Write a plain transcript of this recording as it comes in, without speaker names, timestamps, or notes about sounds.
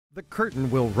The curtain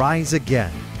will rise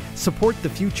again. Support the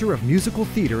future of musical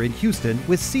theater in Houston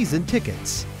with season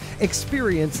tickets.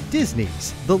 Experience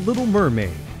Disney's The Little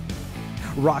Mermaid,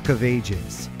 Rock of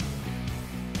Ages,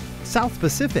 South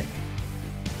Pacific,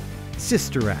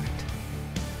 Sister Act,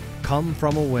 Come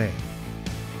From Away,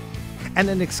 and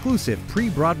an exclusive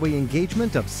pre-Broadway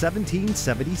engagement of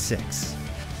 1776.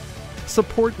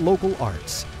 Support local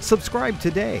arts. Subscribe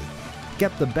today.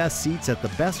 Get the best seats at the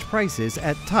best prices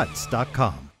at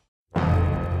tuts.com.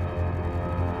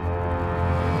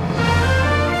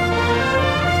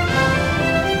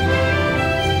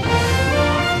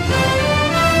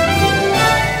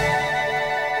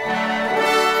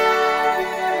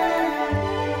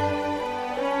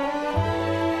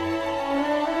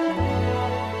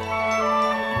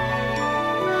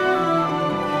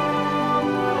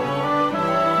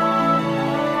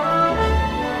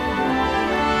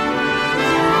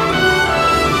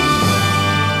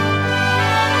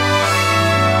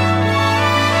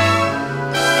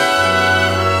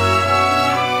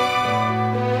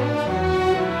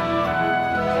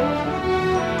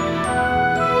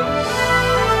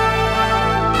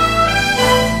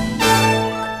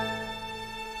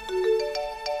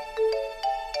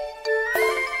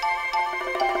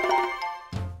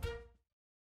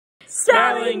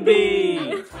 Spelling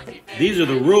bee! These are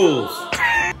the rules.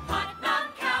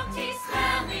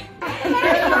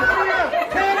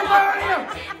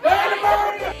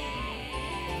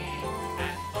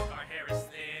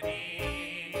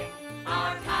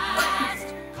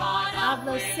 Of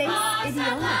those 6 idiomas.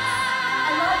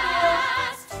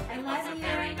 I love you.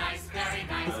 Very nice, very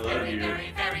nice. I love you.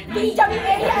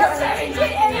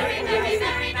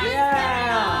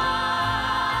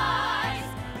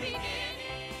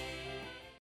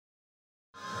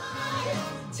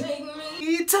 Take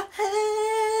me to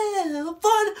heaven. No!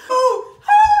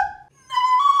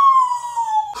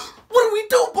 What do we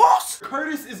do, boss?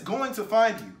 Curtis is going to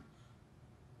find you.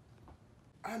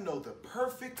 I know the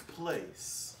perfect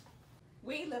place.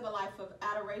 We live a life of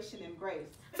adoration and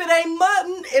grace. If it ain't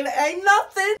mutton, it ain't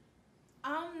nothing.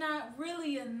 I'm not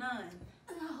really a nun.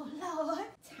 Oh, Lord.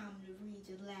 Time to read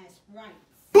your last rites.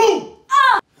 Boom!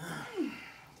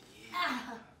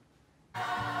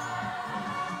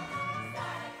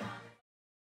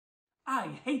 I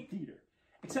hate theater,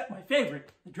 except my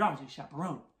favorite, the drowsy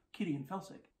chaperone, Kitty and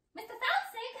Felsick. Mr.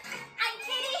 Felsick, I'm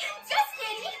Kitty, just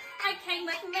Kitty. I came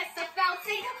with Mr.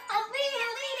 Felsick. I'll be a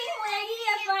leading lady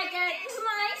if I get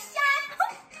my shot.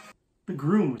 The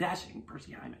groom, dashing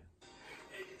Percy Hyman.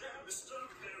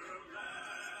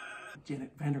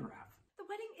 Janet Vandergraaf. The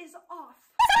wedding is off.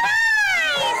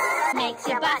 Makes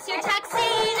you bust your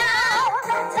tuxedo.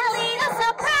 Toledo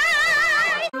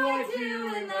surprise. Like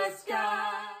you in the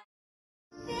sky.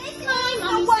 This is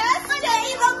the worst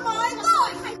day of my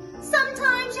life.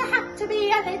 Sometimes you have to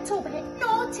be a little bit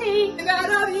naughty. You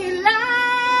gotta be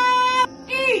loud.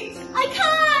 Eat. I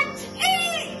can't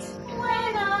eat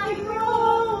when I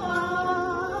grow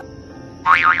up.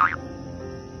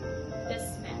 This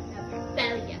man of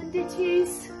rebellion. And it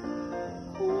is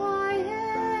quiet,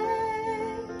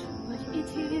 but it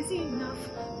is enough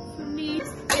for me. You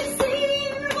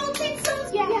see revolting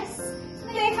sons? Yes,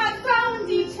 They have found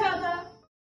each other.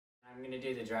 I'm gonna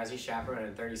do the drowsy chaperone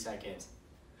in 30 seconds.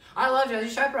 I love drowsy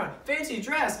chaperone. Fancy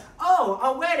dress. Oh,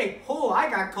 a wedding. Oh, I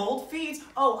got cold feet.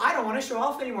 Oh, I don't want to show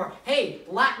off anymore. Hey,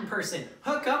 Latin person,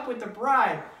 hook up with the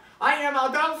bride. I am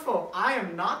Adolfo. I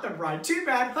am not the bride. Too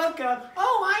bad. Hook up.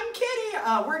 Oh, I'm Kitty.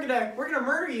 We're gonna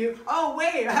murder you. Oh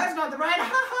wait, that's not the bride. Ha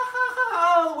ha ha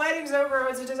ha. Oh, the wedding's over.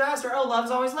 It's a disaster. Oh, love's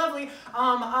always lovely.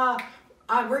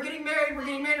 We're getting married. We're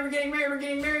getting married. We're getting married. We're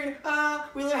getting married.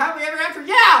 We live happily ever after.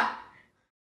 Yeah.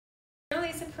 I'm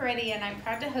Lisa Peretti, and I'm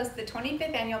proud to host the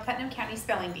 25th Annual Putnam County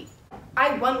Spelling Bee.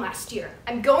 I won last year.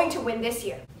 I'm going to win this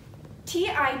year.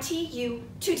 T-I-T-U,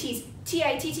 2 T's,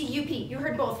 T-I-T-T-U-P. You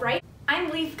heard both, right? I'm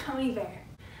Leaf Coney Bear.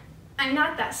 I'm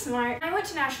not that smart. I went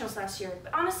to nationals last year,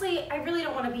 but honestly, I really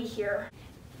don't want to be here.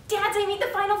 Dads, I made the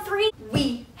final 3.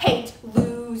 We hate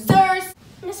losers.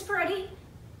 Miss Peretti,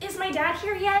 is my dad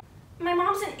here yet? My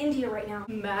mom's in India right now.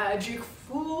 Magic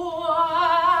foot.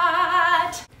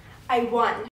 I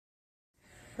won.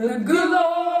 The good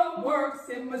Lord works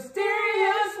in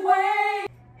mysterious ways.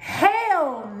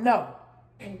 Hell no.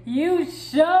 You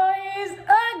sure is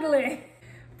ugly.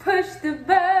 Push the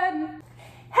button.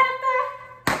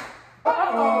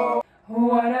 Uh-oh.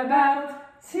 What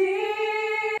about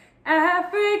tea?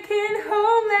 African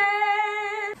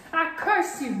homeland. I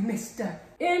curse you, mister.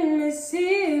 In Miss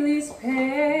Seeley's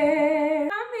pen.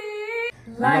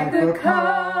 Like the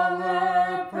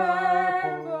color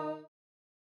purple.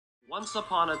 Once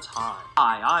upon a time.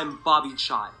 Hi, I'm Bobby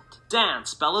Child.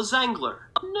 Dance, Bella Zangler.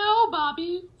 No,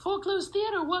 Bobby. Foreclosed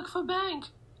theater, work for bank.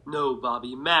 No,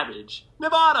 Bobby. Marriage.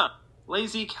 Nevada.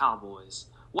 Lazy Cowboys.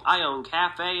 I own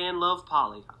cafe and love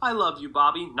Polly. I love you,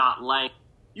 Bobby, not Lang.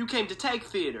 You came to take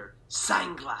theater.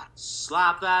 Sanglass.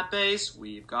 Slap that bass,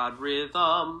 we've got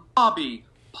rhythm. Bobby,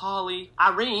 Polly,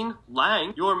 Irene,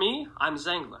 Lang. You're me, I'm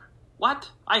Zangler.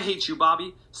 What? I hate you,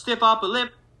 Bobby. Stiff upper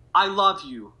lip. I love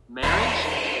you.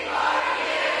 Marriage?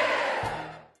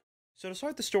 So to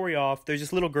start the story off, there's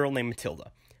this little girl named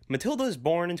Matilda. Matilda is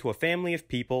born into a family of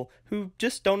people who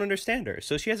just don't understand her,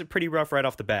 so she has it pretty rough right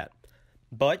off the bat.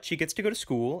 But she gets to go to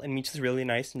school and meets this really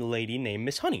nice lady named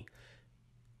Miss Honey.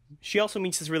 She also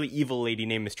meets this really evil lady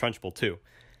named Miss Trunchbull, too.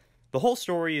 The whole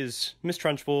story is Miss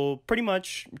Trunchbull pretty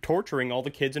much torturing all the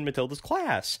kids in Matilda's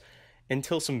class,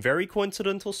 until some very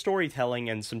coincidental storytelling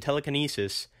and some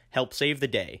telekinesis help save the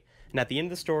day. And at the end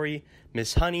of the story,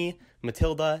 Miss Honey,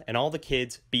 Matilda, and all the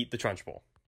kids beat the Trunchbull.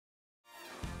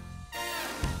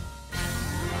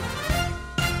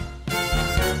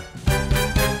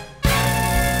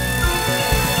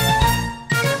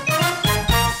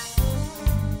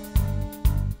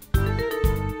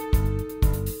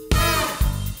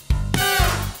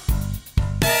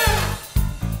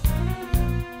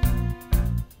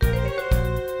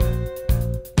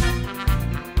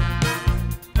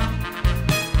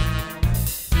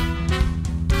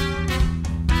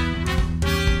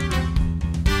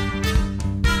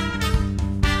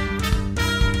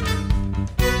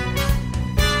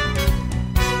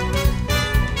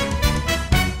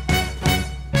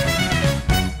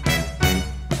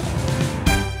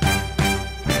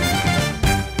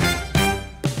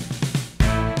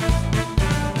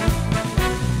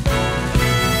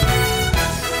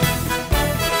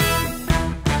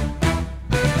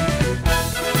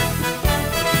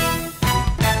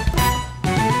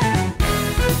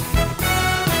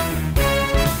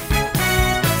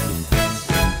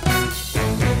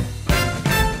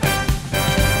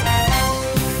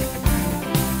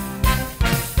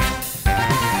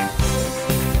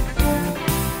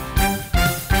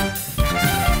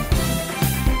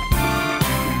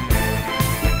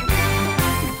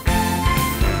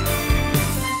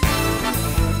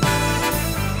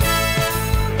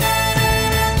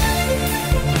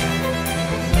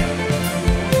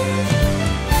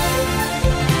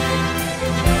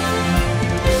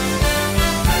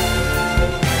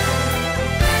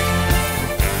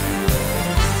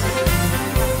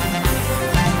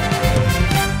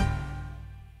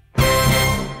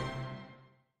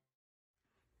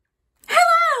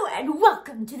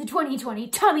 To the 2020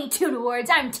 Tommy Toon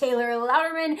Awards. I'm Taylor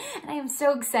Louderman, and I am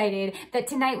so excited that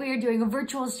tonight we are doing a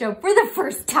virtual show for the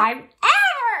first time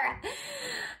ever!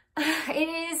 It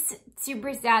is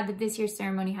super sad that this year's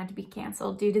ceremony had to be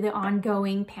canceled due to the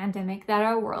ongoing pandemic that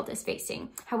our world is facing.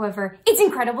 However, it's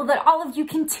incredible that all of you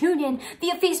can tune in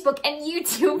via Facebook and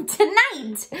YouTube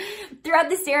tonight. Throughout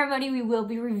the ceremony, we will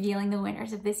be revealing the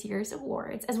winners of this year's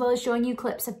awards, as well as showing you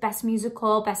clips of Best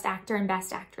Musical, Best Actor, and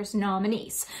Best Actress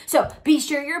nominees. So be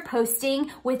sure you're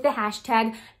posting with the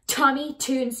hashtag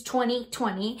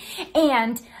TommyToons2020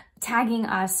 and tagging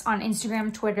us on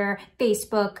Instagram, Twitter,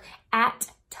 Facebook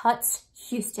at Tuts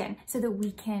Houston so that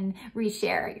we can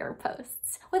reshare your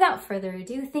posts. Without further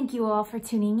ado, thank you all for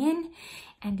tuning in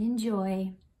and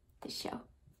enjoy the show.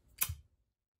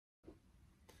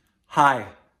 Hi,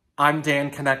 I'm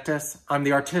Dan Connectus. I'm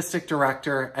the artistic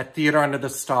director at Theater Under the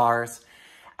Stars,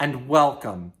 and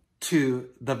welcome to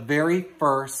the very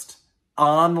first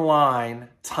online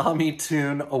Tommy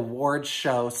Toon Awards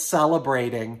show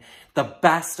celebrating the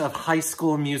best of high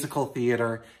school musical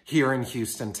theater here in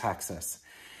Houston, Texas.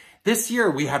 This year,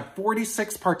 we had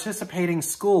 46 participating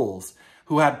schools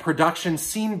who had productions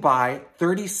seen by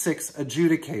 36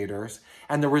 adjudicators,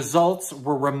 and the results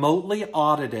were remotely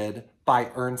audited by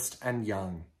Ernst &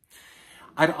 Young.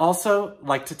 I'd also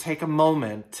like to take a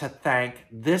moment to thank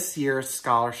this year's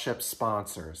scholarship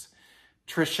sponsors,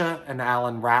 Tricia and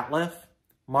Alan Ratliff,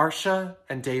 Marcia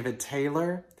and David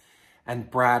Taylor,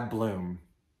 and Brad Bloom.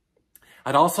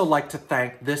 I'd also like to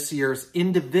thank this year's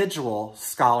individual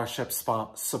scholarship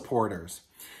supporters,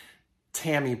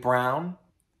 Tammy Brown,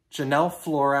 Janelle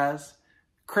Flores,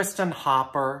 Kristen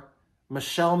Hopper,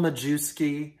 Michelle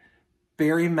Majewski,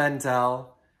 Barry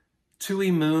Mendel,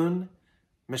 Tui Moon,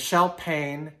 Michelle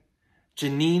Payne,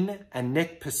 Janine and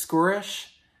Nick Piskurish,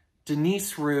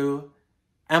 Denise Rue,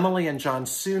 Emily and John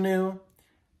Sunu,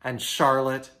 and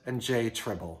Charlotte and Jay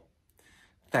Tribble.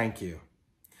 Thank you.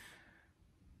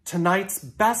 Tonight's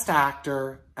Best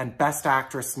Actor and Best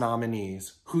Actress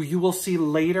nominees, who you will see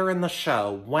later in the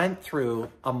show, went through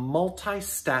a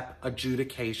multi-step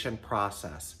adjudication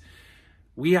process.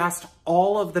 We asked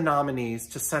all of the nominees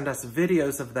to send us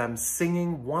videos of them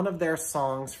singing one of their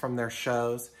songs from their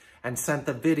shows and sent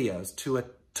the videos to a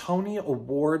Tony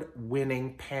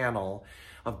Award-winning panel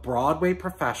of Broadway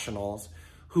professionals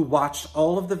who watched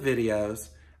all of the videos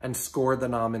and scored the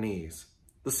nominees.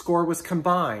 The score was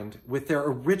combined with their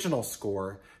original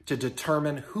score to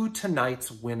determine who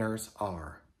tonight's winners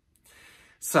are.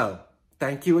 So,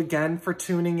 thank you again for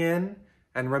tuning in,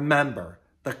 and remember,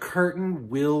 the curtain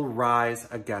will rise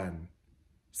again.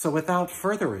 So without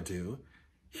further ado,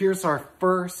 here's our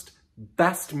first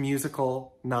Best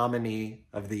Musical nominee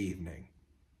of the evening.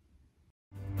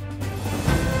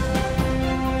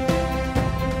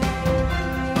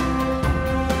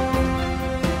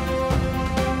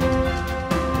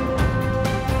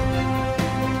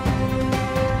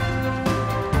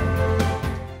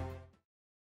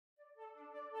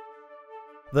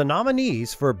 The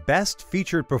nominees for Best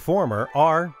Featured Performer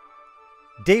are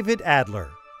David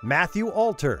Adler, Matthew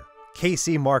Alter,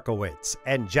 Casey Markowitz,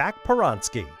 and Jack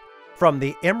Poronsky from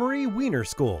the Emory Weiner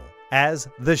School as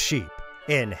The Sheep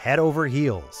in Head Over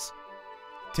Heels.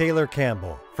 Taylor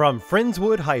Campbell from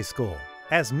Friendswood High School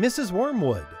as Mrs.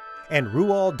 Wormwood and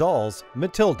Roald Dahl's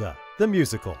Matilda, the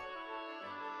musical.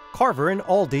 Carver and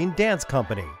Aldine Dance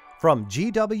Company from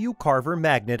G.W. Carver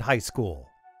Magnet High School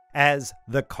as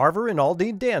the Carver and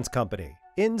Aldine Dance Company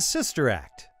in Sister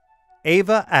Act.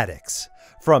 Ava Addix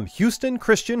from Houston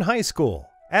Christian High School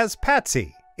as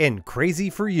Patsy in Crazy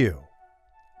for You.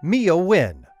 Mia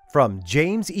Wynn from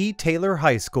James E. Taylor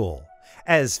High School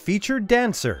as featured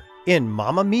dancer in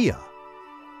Mamma Mia.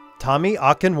 Tommy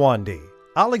Akinwande,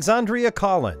 Alexandria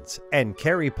Collins, and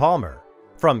Carrie Palmer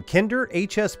from Kinder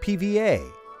HSPVA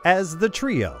as the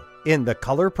trio in The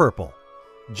Color Purple.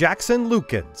 Jackson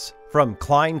Lukens from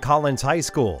Klein Collins High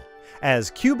School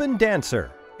as Cuban dancer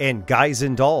in Guys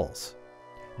and Dolls.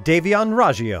 Davion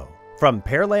Raggio from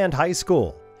Pearland High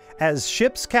School as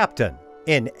ship's captain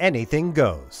in Anything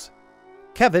Goes.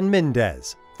 Kevin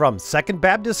Mendez from Second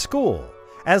Baptist School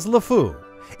as LeFou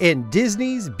in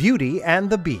Disney's Beauty and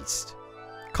the Beast.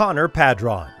 Connor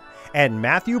Padron and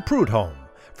Matthew Prudhomme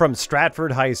from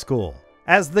Stratford High School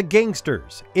as the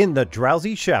gangsters in The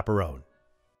Drowsy Chaperone.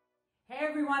 Hey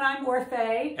everyone, I'm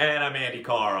Orfeh. And I'm Andy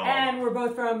Carl. And we're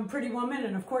both from Pretty Woman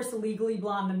and of course Legally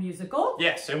Blonde the musical.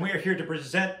 Yes, and we are here to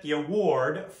present the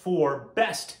award for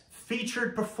Best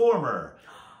Featured Performer.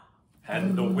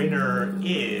 And the winner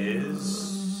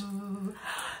is...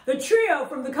 the trio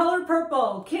from The Color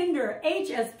Purple, Kinder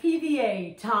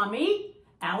HSPVA, Tommy,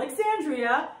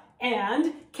 Alexandria,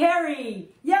 and Carrie.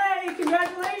 Yay,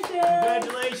 congratulations!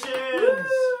 Congratulations!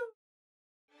 Woo!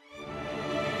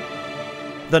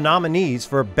 The nominees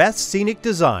for Best Scenic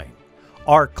Design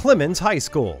are Clemens High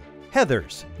School,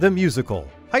 Heathers, the Musical,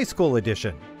 High School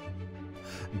Edition.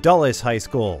 Dulles High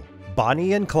School,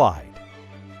 Bonnie and Clyde.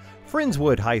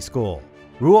 Friendswood High School,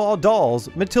 Roald Dahl's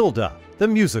Matilda, the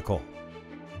Musical.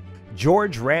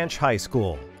 George Ranch High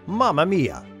School, Mamma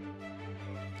Mia.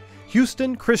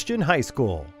 Houston Christian High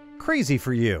School, Crazy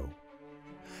for You.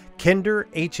 Kinder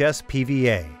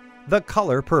HSPVA, The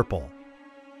Color Purple.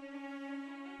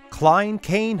 Klein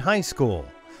Kane High School,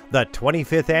 the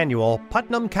 25th Annual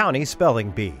Putnam County Spelling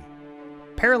Bee.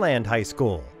 Pearland High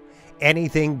School,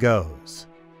 Anything Goes.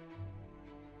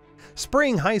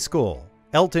 Spring High School,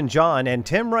 Elton John and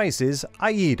Tim Rice's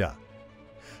Aida.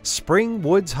 Spring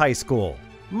Woods High School,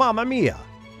 Mamma Mia.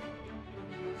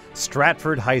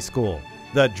 Stratford High School,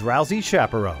 The Drowsy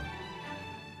Chaperone.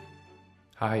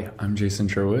 Hi, I'm Jason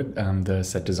Sherwood. I'm the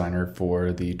set designer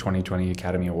for the 2020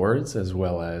 Academy Awards, as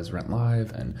well as Rent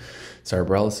Live and Sarah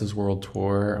Bareilles' World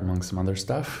Tour, among some other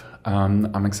stuff.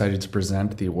 I'm excited to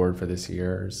present the award for this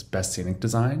year's Best Scenic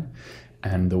Design,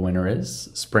 and the winner is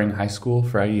Spring High School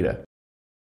for Aida.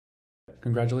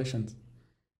 Congratulations.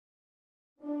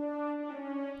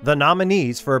 The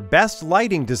nominees for Best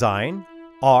Lighting Design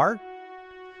are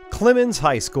Clemens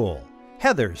High School,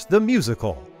 Heathers, the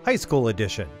Musical, High School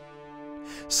Edition.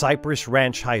 Cypress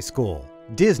Ranch High School,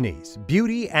 Disney's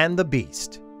Beauty and the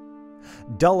Beast.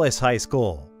 Dulles High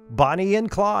School, Bonnie and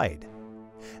Clyde.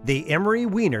 The Emory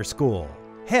Weiner School,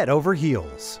 Head Over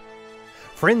Heels.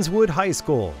 Friendswood High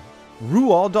School,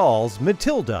 Roald Dahl's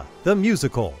Matilda, the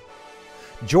Musical.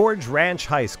 George Ranch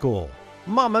High School,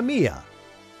 Mamma Mia.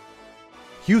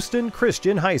 Houston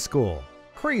Christian High School,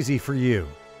 Crazy for You.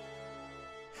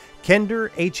 Kinder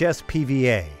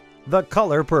HSPVA, The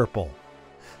Color Purple.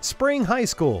 Spring High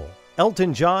School,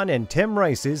 Elton John and Tim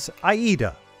Rice's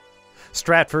Aida.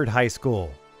 Stratford High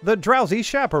School, The Drowsy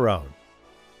Chaperone.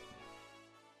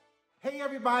 Hey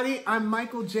everybody, I'm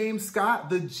Michael James Scott,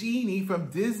 the genie from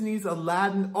Disney's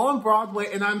Aladdin on Broadway,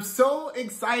 and I'm so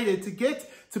excited to get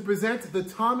to present the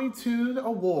Tommy Tune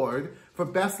Award for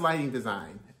Best Lighting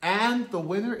Design. And the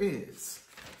winner is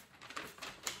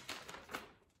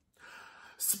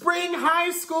Spring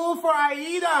High School for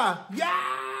Aida.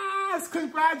 Yes!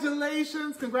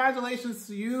 Congratulations. Congratulations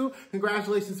to you.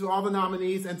 Congratulations to all the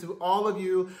nominees and to all of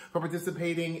you for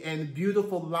participating in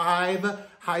beautiful live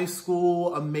high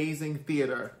school amazing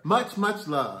theater. Much, much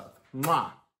love.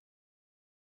 Mwah.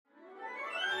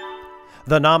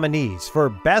 The nominees for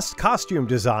Best Costume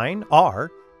Design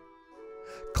are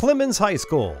Clemens High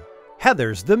School,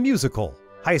 Heathers the Musical,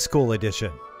 High School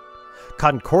Edition,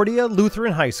 Concordia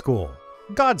Lutheran High School,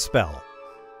 Godspell,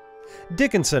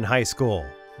 Dickinson High School,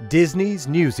 Disney's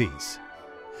Newsies,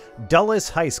 Dulles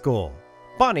High School,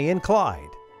 Bonnie and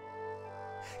Clyde,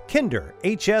 Kinder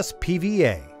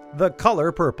HSPVA, The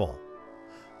Color Purple,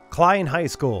 Klein High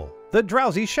School, The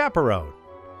Drowsy Chaperone,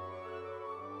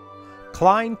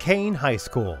 Klein Cain High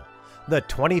School, the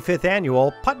 25th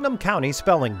Annual Putnam County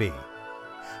Spelling Bee,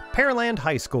 Pearland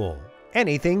High School,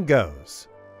 Anything Goes,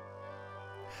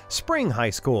 Spring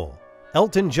High School,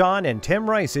 Elton John and Tim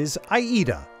Rice's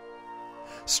Aida,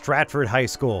 Stratford High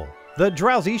School, The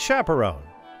Drowsy Chaperone.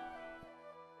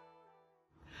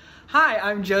 Hi,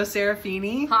 I'm Joe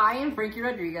Serafini. Hi, I'm Frankie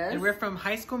Rodriguez. And we're from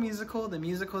High School Musical, the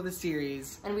musical, the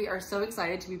series. And we are so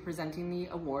excited to be presenting the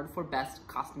award for Best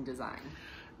Costume Design.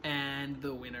 And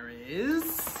the winner is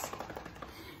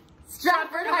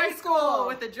Stratford High School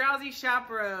with The Drowsy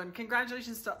Chaperone.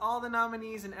 Congratulations to all the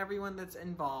nominees and everyone that's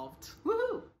involved.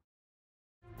 Woohoo!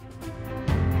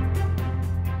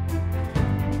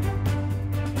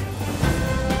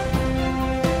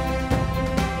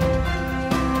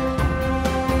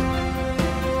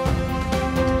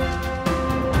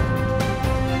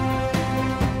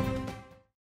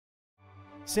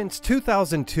 Since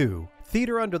 2002,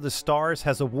 Theater Under the Stars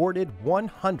has awarded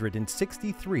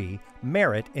 163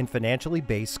 merit and financially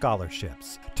based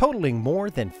scholarships, totaling more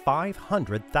than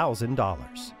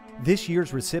 $500,000. This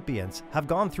year's recipients have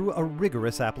gone through a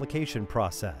rigorous application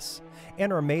process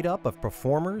and are made up of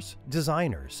performers,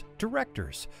 designers,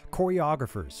 directors,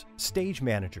 choreographers, stage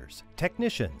managers,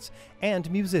 technicians,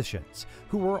 and musicians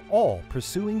who are all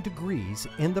pursuing degrees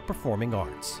in the performing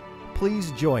arts.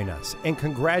 Please join us in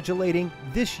congratulating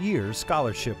this year's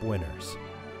scholarship winners: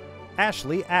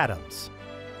 Ashley Adams,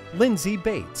 Lindsay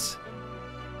Bates,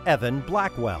 Evan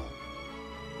Blackwell,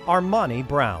 Armani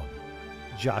Brown,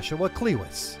 Joshua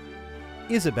Clewis,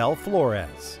 Isabel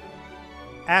Flores,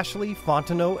 Ashley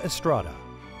Fontenot Estrada,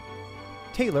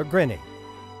 Taylor Grinning,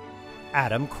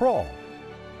 Adam Kroll,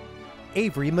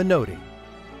 Avery Minotti,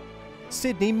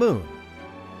 Sydney Moon,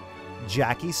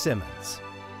 Jackie Simmons.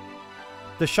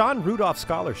 The Sean Rudolph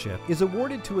Scholarship is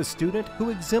awarded to a student who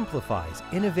exemplifies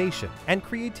innovation and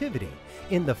creativity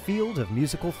in the field of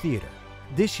musical theater.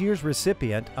 This year's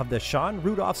recipient of the Sean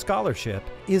Rudolph Scholarship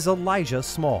is Elijah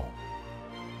Small.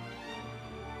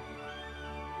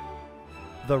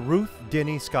 The Ruth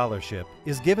Denny Scholarship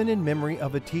is given in memory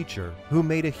of a teacher who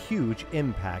made a huge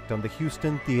impact on the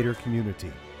Houston theater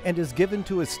community and is given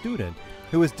to a student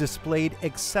who has displayed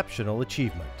exceptional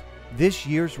achievement. This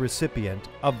year's recipient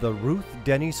of the Ruth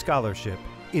Denny Scholarship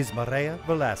is Maria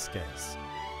Velasquez.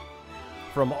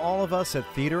 From all of us at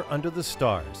Theater Under the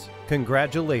Stars,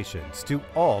 congratulations to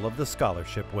all of the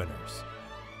scholarship winners.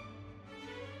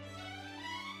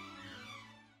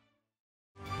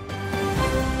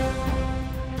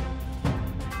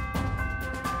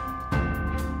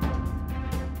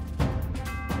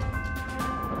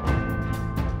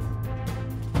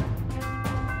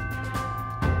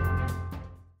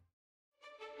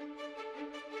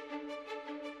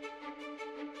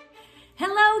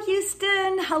 Hello,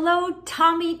 Houston. Hello,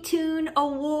 Tommy Tune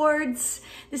Awards.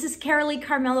 This is Carolee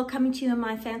Carmelo coming to you in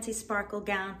my fancy sparkle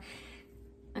gown.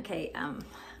 Okay,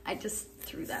 I just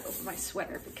threw that over my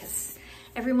sweater because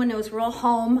everyone knows we're all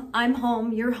home. I'm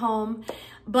home, you're home.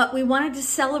 But we wanted to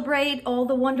celebrate all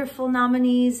the wonderful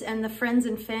nominees and the friends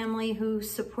and family who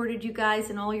supported you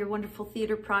guys in all your wonderful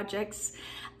theater projects.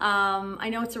 I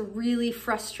know it's a really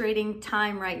frustrating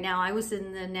time right now. I was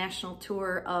in the national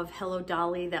tour of Hello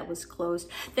Dolly that was closed,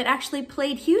 that actually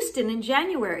played Houston in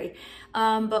January.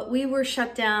 But we were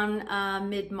shut down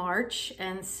mid-March,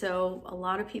 and so a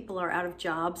lot of people are out of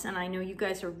jobs, and I know you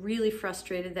guys are really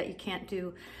frustrated that you can't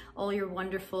do all your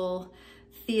wonderful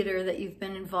theater that you've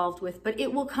been involved with, but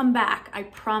it will come back. I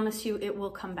promise you it will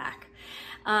come back.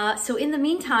 So in the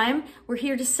meantime, we're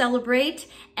here to celebrate,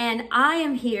 and I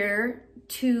am here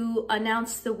to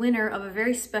announce the winner of a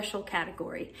very special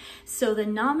category. So the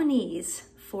nominees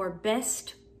for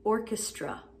Best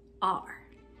Orchestra are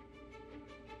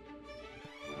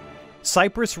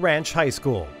Cypress Ranch High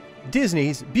School,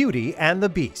 Disney's Beauty and the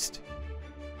Beast.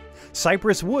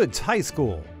 Cypress Woods High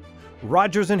School,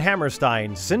 Rodgers and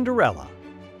Hammerstein's Cinderella.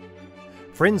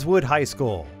 Friendswood High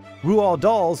School, Roald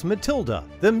Dahl's Matilda,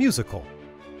 the Musical.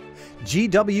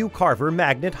 G.W. Carver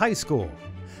Magnet High School,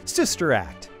 Sister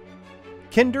Act.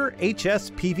 Kinder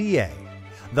HSPVA,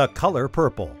 The Color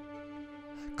Purple.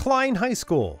 Klein High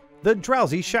School, The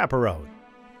Drowsy Chaperone.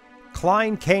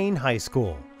 Klein Cain High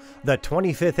School, the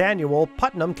 25th Annual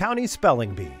Putnam County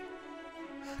Spelling Bee.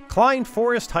 Klein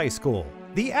Forest High School,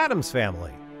 The Addams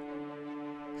Family.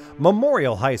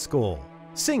 Memorial High School,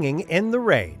 Singing in the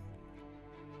Rain.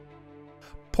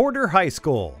 Porter High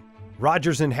School,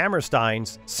 Rodgers and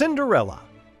Hammerstein's Cinderella.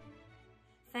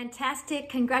 Fantastic.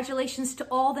 Congratulations to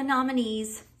all the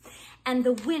nominees. And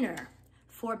the winner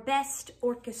for Best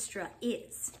Orchestra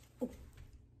is...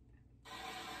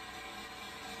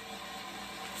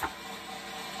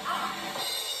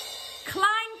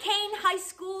 Klein Cain High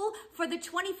School for the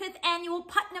 25th Annual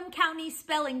Putnam County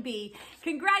Spelling Bee.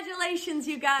 Congratulations,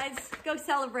 you guys. Go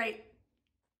celebrate.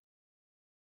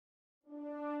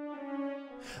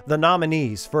 The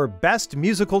nominees for Best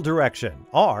Musical Direction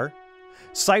are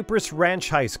Cypress Ranch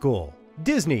High School,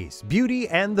 Disney's Beauty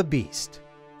and the Beast.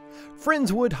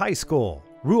 Friendswood High School,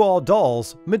 Roald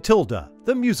Dahl's Matilda,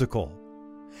 the Musical.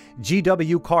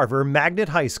 G.W. Carver Magnet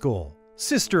High School,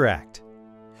 Sister Act.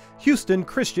 Houston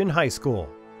Christian High School,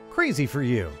 Crazy for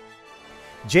You.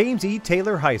 James E.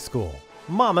 Taylor High School,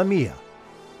 Mamma Mia.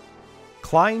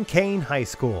 Klein Cain High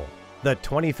School, the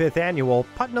 25th Annual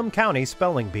Putnam County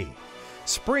Spelling Bee.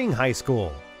 Spring High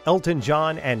School, Elton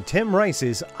John and Tim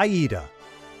Rice's Aida.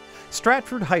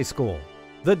 Stratford High School,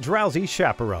 The Drowsy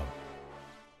Chaperone.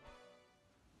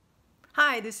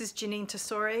 Hi, this is Janine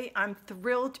Tesori. I'm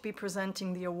thrilled to be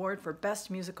presenting the award for Best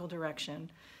Musical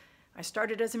Direction. I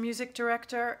started as a music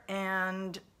director,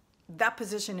 and that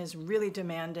position is really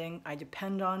demanding. I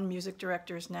depend on music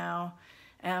directors now.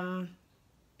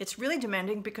 It's really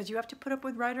demanding because you have to put up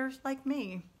with writers like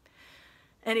me.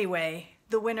 Anyway,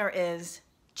 the winner is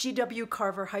G.W.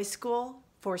 Carver High School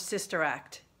for Sister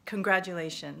Act.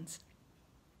 Congratulations.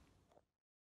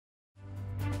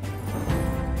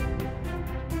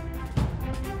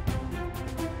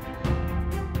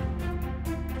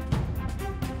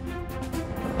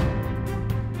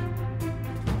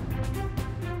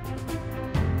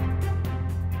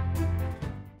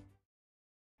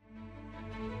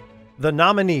 The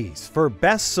nominees for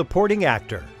Best Supporting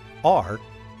Actor are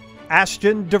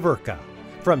Ashton Deverka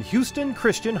from Houston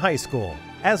Christian High School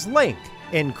as Link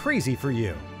in Crazy for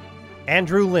You.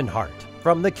 Andrew Linhart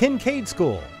from the Kincaid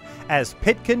School as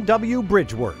Pitkin W.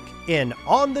 Bridgework in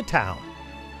On the Town.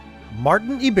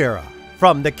 Martin Ibarra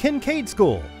from the Kincaid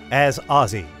School as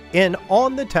Ozzy in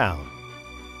On the Town.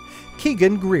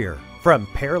 Keegan Greer from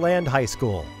Pearland High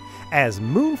School as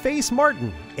Moonface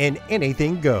Martin in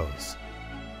Anything Goes.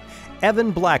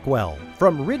 Evan Blackwell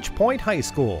from Ridgepoint High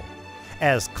School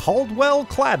as Caldwell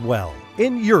Cladwell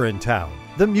in Urinetown,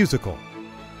 the Musical.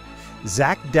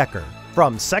 Zach Decker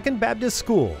from Second Baptist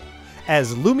School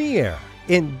as Lumiere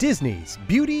in Disney's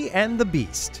Beauty and the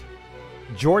Beast.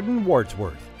 Jordan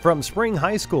Wardsworth from Spring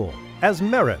High School as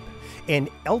Merib in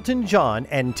Elton John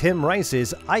and Tim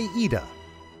Rice's Aida.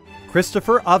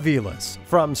 Christopher Avilas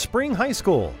from Spring High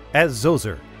School as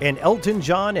Zoser in Elton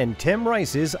John and Tim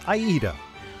Rice's Aida.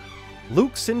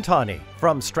 Luke Cintani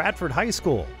from Stratford High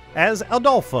School as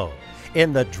Adolfo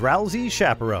in The Drowsy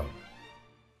Chaperone.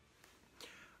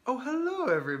 Oh, hello,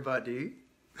 everybody.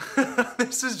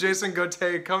 This is Jason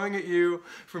Gauthier coming at you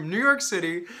from New York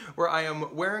City, where I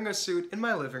am wearing a suit in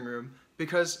my living room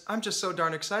because I'm just so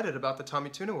darn excited about the Tommy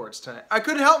Tune Awards tonight. I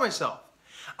couldn't help myself.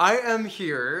 I am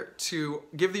here to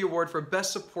give the award for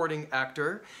Best Supporting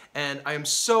Actor, and I am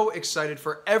so excited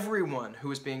for everyone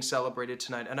who is being celebrated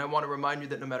tonight. And I want to remind you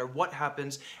that no matter what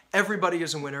happens, everybody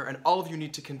is a winner, and all of you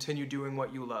need to continue doing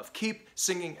what you love. Keep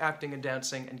singing, acting, and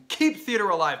dancing, and keep theater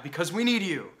alive, because we need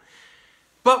you.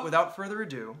 But without further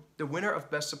ado, the winner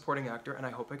of Best Supporting Actor, and I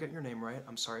hope I get your name right,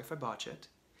 I'm sorry if I botch it,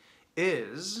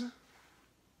 is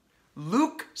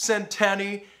Luke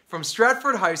Cintani from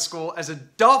Stratford High School as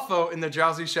Adolfo in The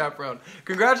Drowsy Chaperone.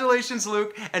 Congratulations,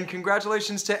 Luke, and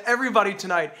congratulations to everybody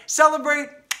tonight. Celebrate,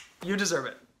 you deserve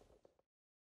it.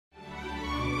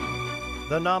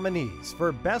 The nominees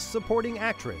for Best Supporting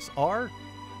Actress are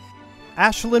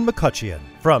Ashlyn McCutcheon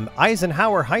from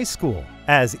Eisenhower High School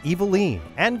as Eveline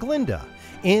and Glinda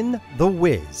in The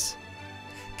Wiz.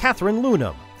 Catherine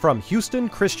Lunam from Houston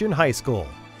Christian High School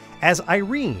as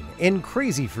Irene in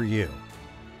Crazy for You.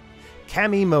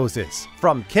 Cami Moses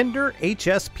from Kinder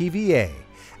HSPVA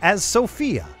as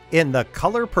Sophia in The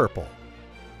Color Purple.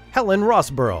 Helen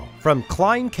Rossborough from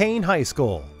Klein Cain High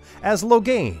School as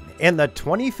Logain in the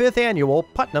 25th Annual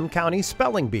Putnam County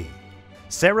Spelling Bee.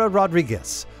 Sarah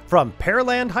Rodriguez from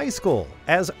Pearland High School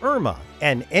as Irma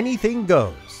and Anything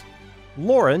Goes.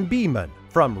 Lauren Beeman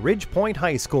from Ridgepoint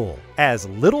High School as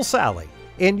Little Sally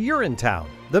in Urinetown,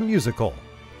 the musical.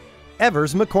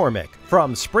 Evers McCormick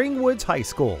from Springwoods High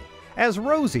School as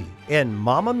Rosie in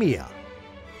Mamma Mia.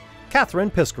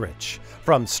 Catherine Piskrich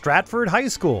from Stratford High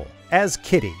School as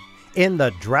Kitty in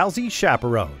The Drowsy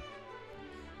Chaperone.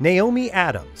 Naomi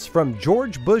Adams from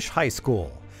George Bush High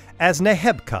School as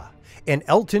Nehebka in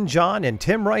Elton John and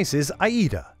Tim Rice's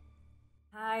Aida.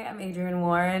 Hi, I'm Adrienne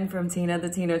Warren from Tina the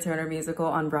Tina Turner musical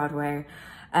on Broadway.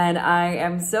 And I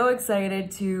am so excited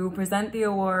to present the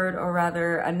award, or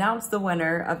rather announce the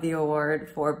winner of the award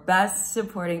for Best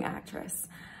Supporting Actress.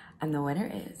 And the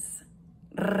winner is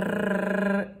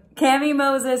Cami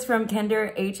Moses from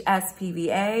Kinder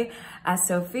HSPVA as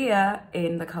Sophia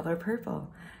in The Color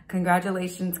Purple.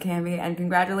 Congratulations, Cami, and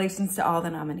congratulations to all the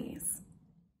nominees.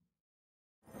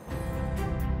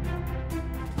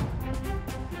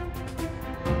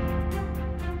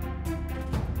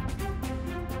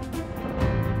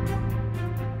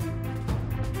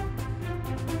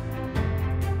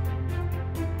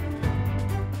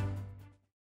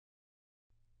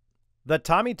 The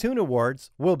Tommy Tune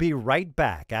Awards will be right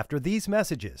back after these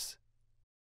messages.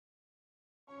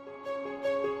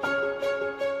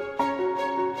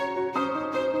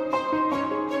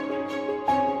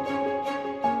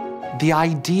 The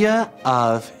idea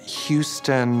of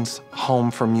Houston's Home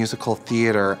for Musical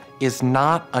Theater is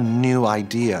not a new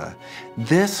idea.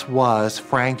 This was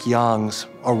Frank Young's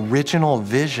original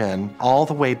vision all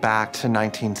the way back to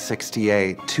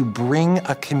 1968, to bring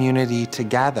a community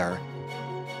together.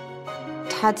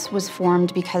 TUTS was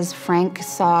formed because Frank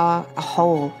saw a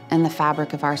hole in the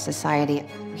fabric of our society.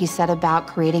 He set about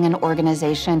creating an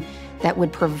organization that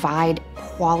would provide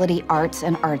quality arts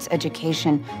and arts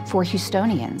education for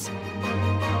Houstonians.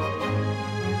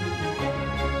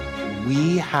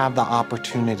 We have the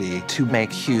opportunity to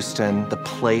make Houston the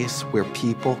place where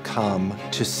people come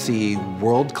to see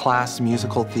world-class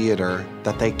musical theater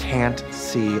that they can't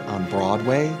see on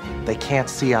Broadway, they can't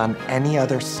see on any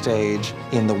other stage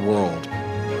in the world.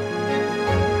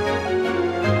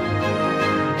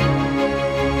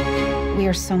 We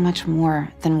are so much more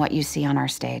than what you see on our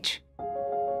stage.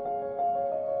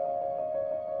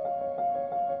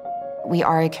 We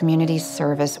are a community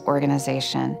service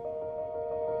organization.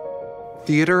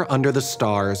 Theater Under the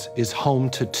Stars is home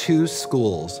to 2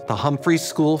 schools, the Humphrey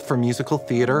School for Musical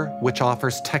Theater, which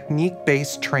offers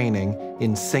technique-based training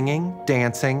in singing,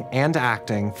 dancing, and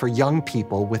acting for young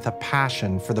people with a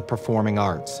passion for the performing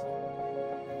arts.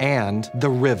 And The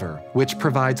River, which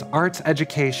provides arts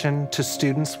education to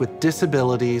students with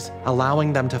disabilities,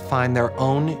 allowing them to find their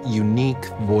own unique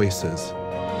voices.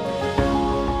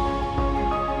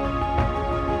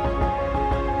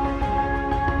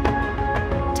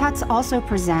 TUTS also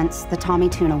presents the Tommy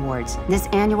Tune Awards. This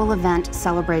annual event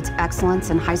celebrates excellence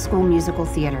in high school musical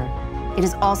theater. It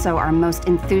is also our most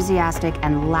enthusiastic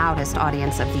and loudest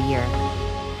audience of the year.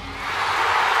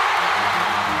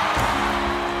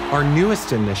 Our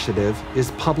newest initiative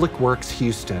is Public Works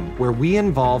Houston, where we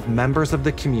involve members of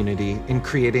the community in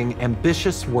creating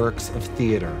ambitious works of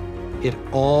theater. It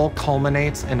all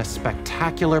culminates in a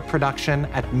spectacular production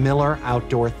at Miller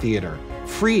Outdoor Theater,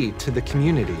 free to the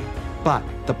community, but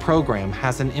the program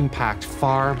has an impact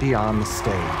far beyond the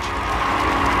stage.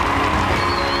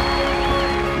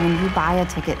 When you buy a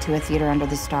ticket to a Theater Under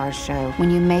the Stars show,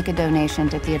 when you make a donation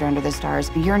to Theater Under the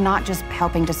Stars, you're not just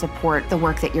helping to support the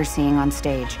work that you're seeing on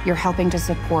stage. You're helping to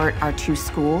support our 2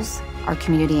 schools, our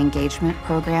community engagement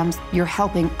programs. You're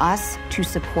helping us to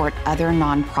support other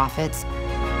nonprofits.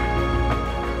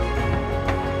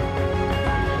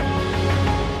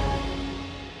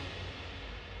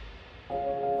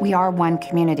 We are one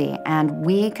community, and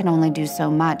we can only do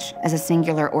so much as a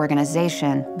singular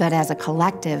organization, but as a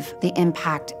collective, the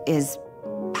impact is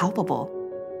palpable.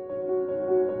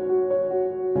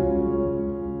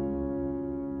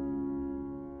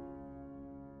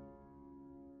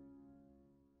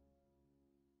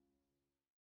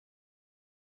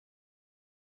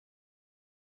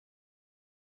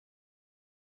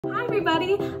 Hi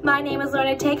everybody, my name is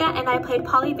Lorna Tega and I played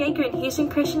Polly Baker in Houston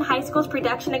Christian High School's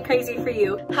production of Crazy for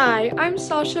You. Hi, I'm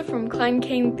Sasha from Klein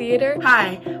Cain Theater.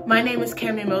 Hi, my name is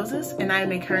Cami Moses and I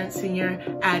am a current senior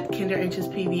at Kinder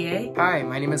HSPVA. Hi,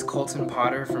 my name is Colton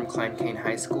Potter from Klein Cain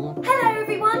High School. Hello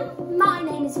everyone, my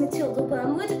name is Matilda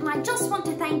Wormwood and I just want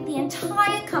to thank the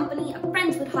entire company of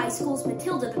Friends with High School's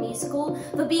Matilda the Musical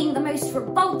for being the most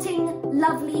revolting,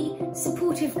 lovely,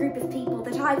 supportive group of people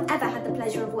that I've ever had the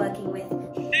pleasure of working with.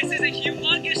 This is a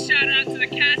humongous shout out to the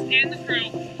cast and the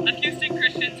crew of Houston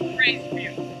Christian's Crazy for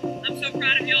You. I'm so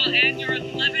proud of y'all and your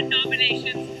 11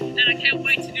 nominations, and I can't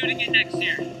wait to do it again next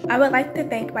year. I would like to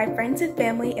thank my friends and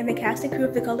family and the cast and crew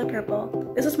of The Color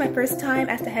Purple. This was my first time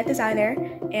as the head designer,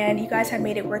 and you guys have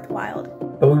made it worthwhile.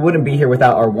 But we wouldn't be here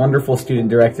without our wonderful student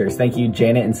directors. Thank you,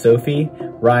 Janet and Sophie,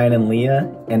 Ryan and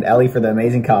Leah, and Ellie for the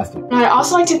amazing costume. And I'd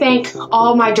also like to thank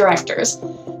all my directors,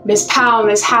 Ms. Powell,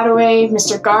 Ms. Hadaway,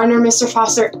 Mr. Garner, Mr.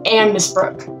 Foster, and Ms.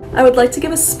 Brooke. I would like to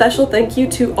give a special thank you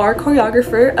to our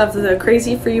choreographer of the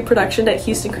Crazy For You production at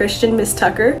Houston Christian, Ms.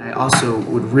 Tucker. I also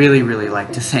would really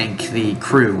like to thank the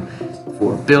crew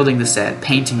for building the set,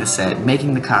 painting the set,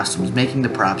 making the costumes, making the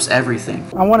props, everything.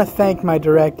 I want to thank my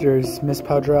directors, Ms.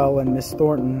 Padrell and Ms.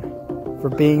 Thornton, for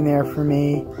being there for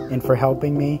me and for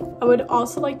helping me. I would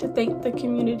also like to thank the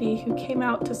community who came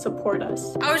out to support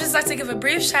us. I would just like to give a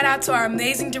brief shout out to our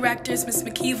amazing directors, Ms.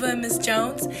 McKeeva and Ms.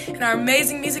 Jones, and our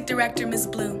amazing music director, Ms.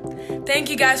 Bloom.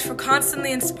 Thank you guys for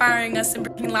constantly inspiring us and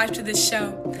bringing life to this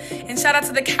show. And shout out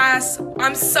to the cast.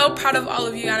 I'm so proud of all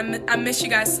of you, and I miss you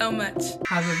guys so much.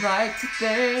 I would like to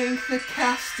thank the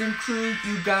cast and crew.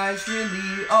 You guys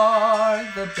really are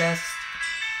the best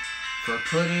for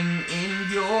putting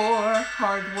in your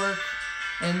hard work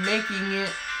and making it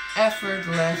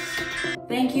effortless.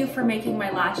 Thank you for making my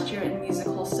last year in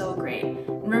musical so great.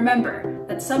 And remember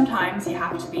that sometimes you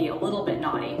have to be a little bit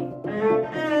naughty.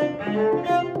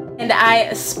 And I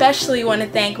especially want to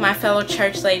thank my fellow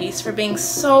church ladies for being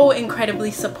so incredibly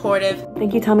supportive.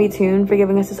 Thank you, Tommy Tune, for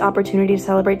giving us this opportunity to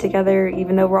celebrate together,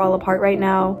 even though we're all apart right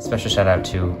now. Special shout out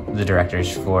to the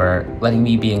directors for letting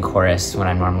me be in chorus when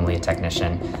I'm normally a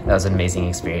technician. That was an amazing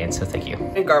experience, so thank you.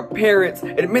 Thank our parents,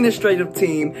 administrative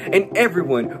team, and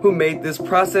everyone who made this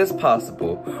process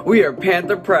possible. We are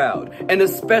Panther proud, and a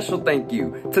special thank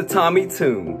you to Tommy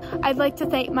Tune. I'd like to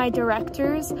thank my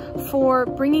directors for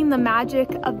bringing the magic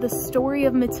of the story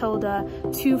of Matilda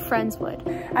to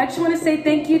Friendswood. I just want to say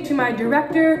thank you to my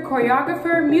director,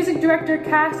 choreographer, music director,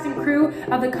 cast, and crew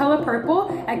of The Color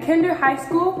Purple at Kinder High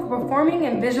School for Performing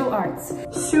and Visual Arts.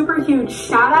 Super huge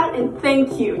shout out and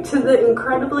thank you to the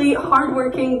incredibly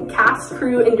hardworking cast,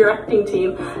 crew, and directing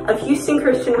team of Houston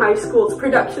Christian High School's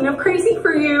production of Crazy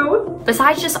For You.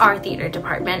 Besides just our theater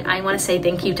department, I want to say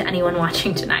thank you to anyone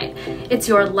watching tonight. It's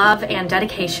your love and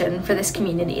dedication for this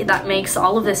community that makes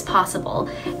all of this possible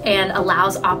and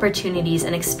allows opportunities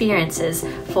and experiences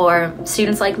for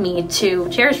students like me to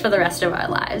cherish for the rest of our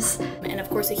lives. And of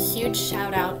course, a huge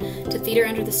shout out to Theater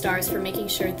Under the Stars for making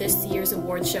sure this year's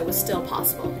award show was still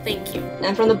possible. Thank you.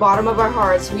 And from the bottom of our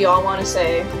hearts, we all want to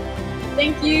say,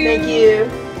 thank you. Thank you.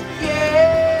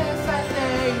 Yes, I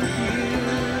thank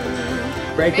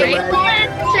you. Break the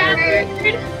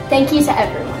record. Thank you to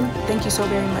everyone. Thank you so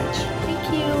very much.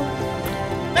 Thank you.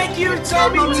 Thank you,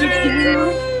 Tommy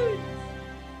Tune.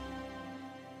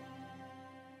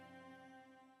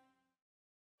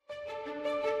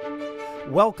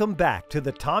 Welcome back to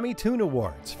the Tommy Tune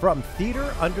Awards from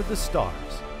Theater Under the Stars.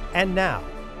 And now,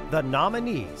 the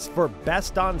nominees for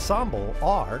Best Ensemble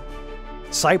are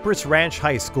Cypress Ranch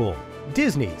High School,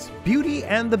 Disney's Beauty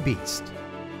and the Beast;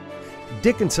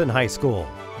 Dickinson High School,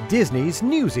 Disney's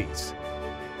Newsies;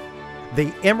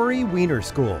 the Emory Weiner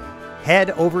School,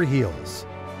 Head Over Heels;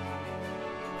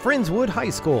 Friendswood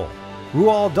High School,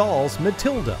 Roald Dahl's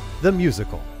Matilda, the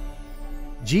Musical;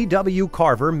 G.W.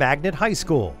 Carver Magnet High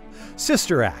School,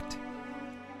 Sister Act;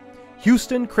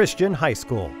 Houston Christian High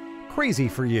School, Crazy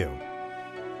For You;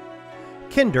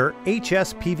 Kinder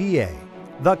HSPVA,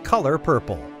 The Color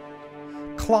Purple;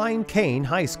 Klein Kane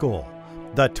High School,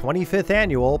 the 25th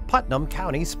Annual Putnam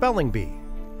County Spelling Bee;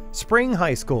 Spring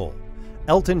High School,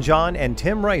 Elton John and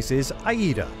Tim Rice's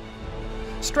Aida;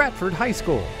 Stratford High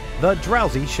School, The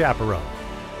Drowsy Chaperone.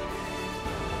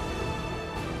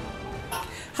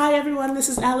 Hi everyone, this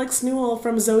is Alex Newell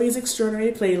from Zoe's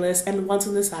Extraordinary Playlist and Once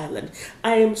on This Island.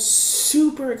 I am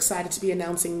super excited to be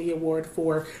announcing the award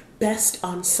for Best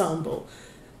Ensemble.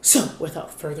 So,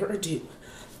 without further ado,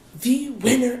 the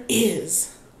winner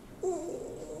is... I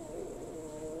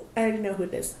already know who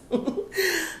it is.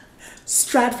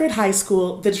 Stratford High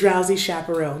School, The Drowsy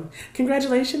Chaperone.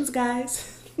 Congratulations,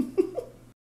 guys.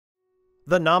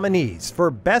 The nominees for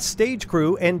Best Stage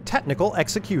Crew and Technical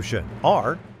Execution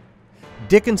are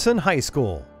Dickinson High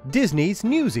School, Disney's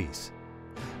Newsies;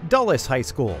 Dulles High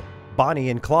School, Bonnie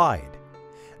and Clyde;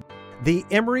 the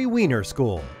Emory Weiner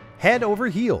School, Head Over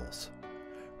Heels;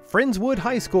 Friendswood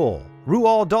High School,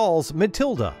 Roald Dahl's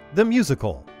Matilda, the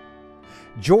Musical;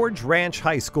 George Ranch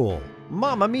High School,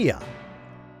 Mamma Mia;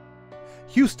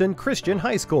 Houston Christian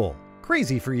High School,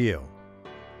 crazy for you.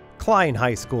 Klein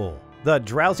High School, the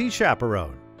drowsy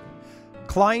chaperone.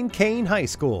 Klein Cain High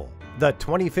School, the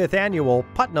 25th annual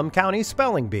Putnam County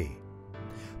Spelling Bee.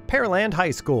 Pearland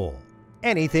High School,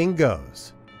 anything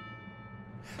goes.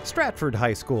 Stratford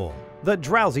High School, the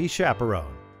drowsy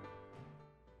chaperone.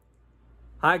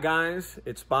 Hi guys,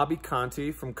 it's Bobby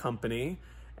Conti from Company,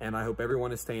 and I hope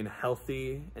everyone is staying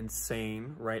healthy and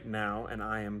sane right now, and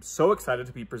I am so excited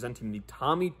to be presenting the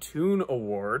Tommy Tune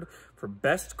Award for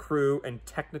Best Crew and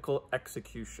Technical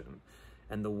Execution.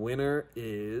 And the winner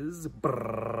is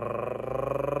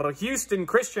Houston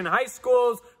Christian High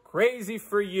School's Crazy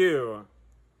for You.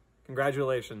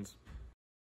 Congratulations.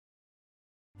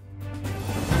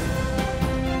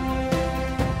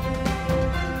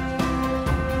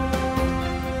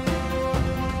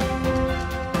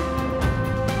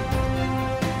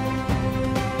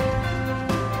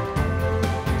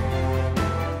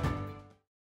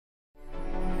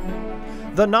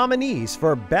 The nominees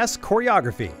for Best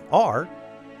Choreography are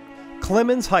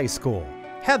Clemens High School,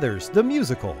 Heathers the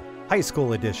Musical, High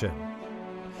School Edition.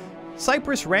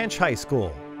 Cypress Ranch High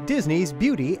School, Disney's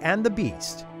Beauty and the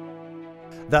Beast.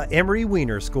 The Emery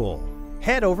Weiner School,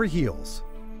 Head Over Heels.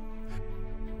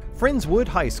 Friendswood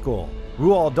High School,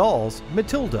 Roald Dahl's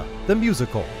Matilda the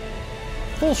Musical.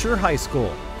 Fulshire High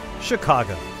School,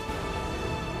 Chicago.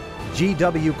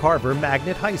 G.W. Carver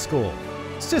Magnet High School,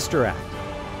 Sister Act.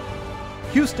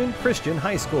 Houston Christian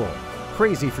High School,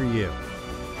 Crazy for You.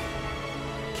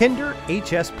 Kinder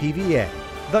HSPVA,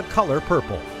 The Color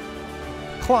Purple.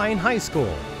 Klein High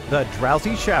School, The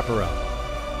Drowsy Chaperone.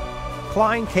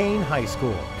 Klein Cain High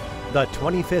School, the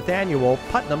 25th Annual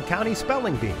Putnam County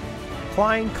Spelling Bee.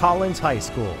 Klein Collins High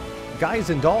School,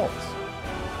 Guys and Dolls.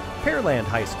 Pearland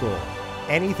High School,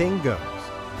 Anything Goes.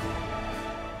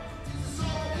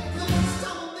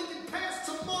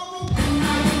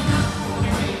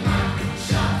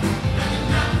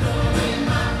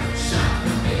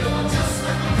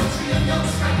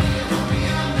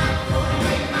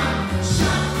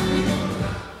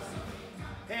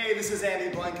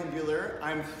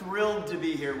 I'm thrilled to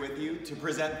be here with you to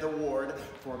present the award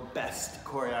for Best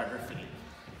Choreography.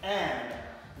 And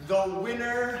the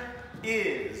winner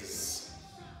is...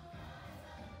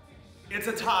 It's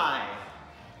a tie.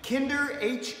 Kinder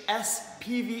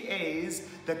HSPVA's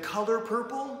The Color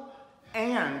Purple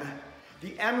and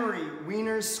the Emery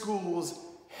Weiner School's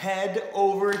Head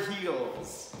Over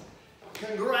Heels.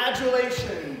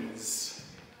 Congratulations!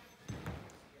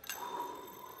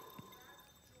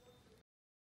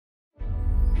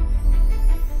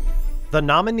 The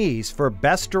nominees for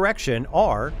Best Direction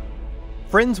are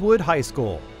Friendswood High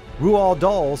School, Roald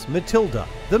Dahl's Matilda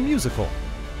the Musical.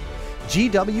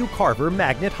 G.W. Carver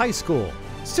Magnet High School,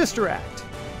 Sister Act.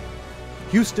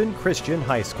 Houston Christian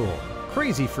High School,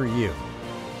 Crazy for You.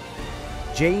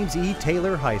 James E.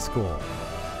 Taylor High School,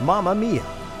 Mamma Mia.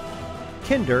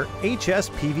 Kinder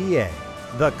HSPVA,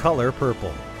 The Color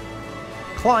Purple.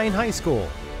 Klein High School,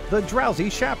 The Drowsy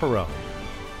Chaperone.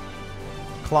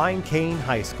 Klein Cain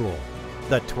High School,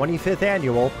 the 25th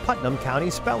Annual Putnam County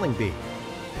Spelling Bee.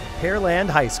 Pearland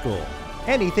High School,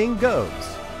 Anything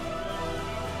Goes.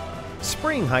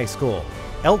 Spring High School,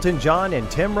 Elton John and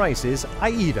Tim Rice's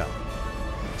Aida.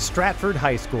 Stratford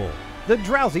High School, The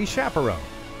Drowsy Chaperone.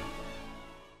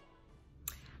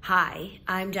 Hi,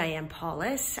 I'm Diane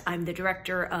Paulus. I'm the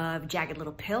director of Jagged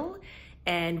Little Pill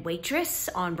and Waitress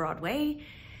on Broadway.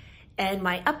 And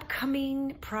my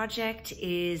upcoming project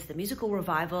is the musical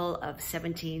revival of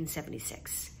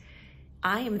 1776.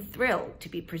 I am thrilled to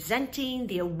be presenting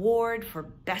the award for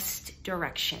Best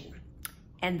Direction.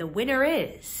 And the winner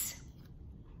is...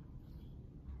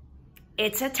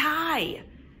 It's a tie.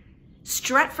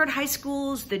 Stratford High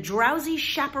School's The Drowsy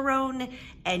Chaperone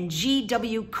and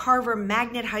G.W. Carver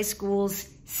Magnet High School's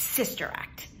Sister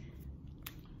Act.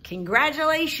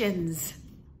 Congratulations.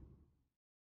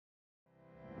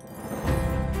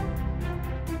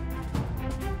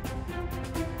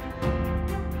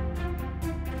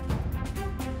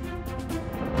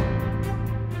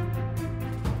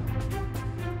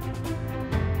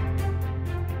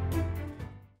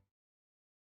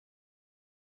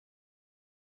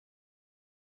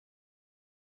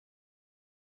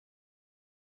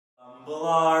 Stumble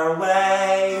our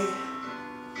way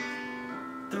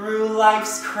through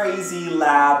life's crazy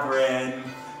labyrinth,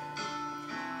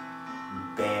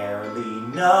 barely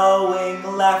knowing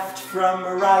left from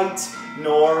right,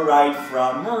 nor right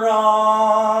from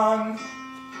wrong.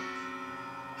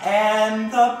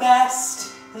 And the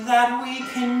best that we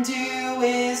can do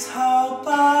is hope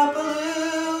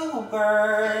a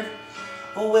bluebird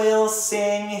will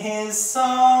sing his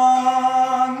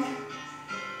song.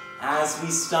 as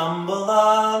we stumble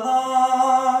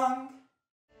along.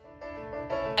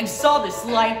 I saw this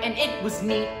light and it was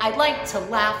neat. I like to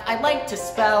laugh, I like to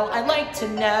spell, I like to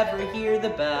never hear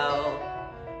the bell.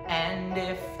 And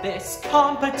if this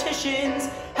competition's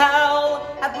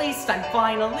hell, at least I'm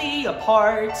finally a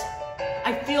part.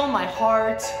 I feel my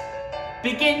heart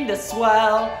begin to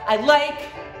swell. I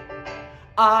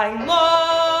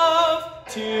love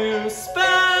to spell.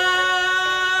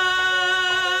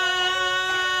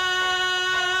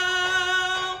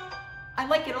 I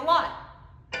like it a lot.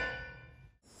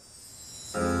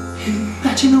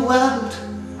 Imagine a world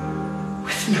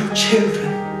with no children.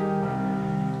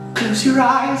 Close your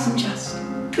eyes and just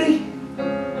dream.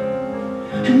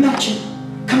 Imagine,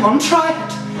 come on, try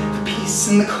it. The peace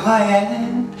and the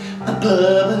quiet, a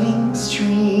bubbling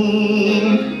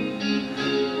stream.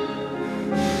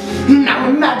 Now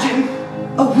imagine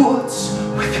a woods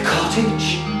with a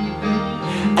cottage,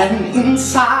 and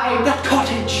inside that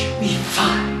cottage we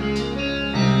find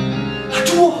a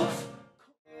dwarf.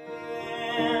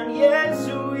 And yes,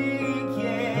 we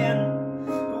can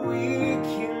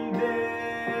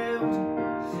build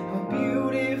a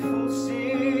beautiful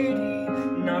city,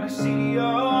 not a city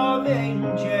of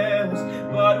angels,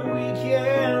 but we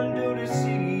can build a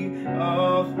city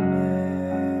of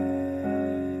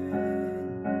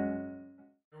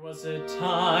There was a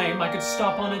time I could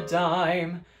stop on a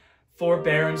dime.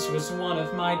 Forbearance was one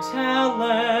of my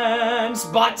talents,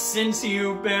 but since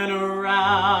you've been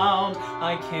around,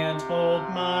 I can't hold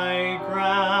my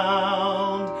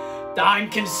ground. I'm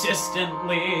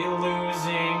consistently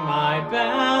losing my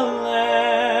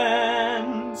balance.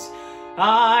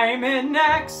 I'm an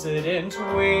accident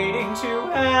waiting to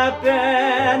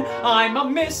happen. I'm a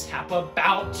mishap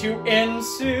about to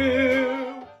ensue.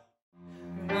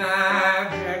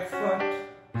 Magic foot,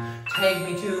 take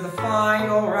me to the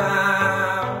final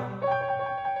round.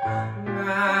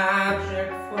 Magic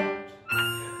foot,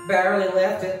 barely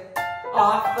lift it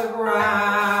off the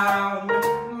ground.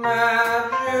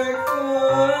 Magic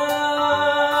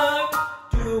foot,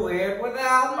 do it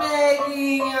without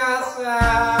making a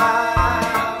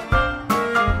sound.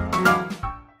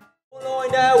 All I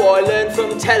know I learned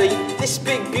from telly, this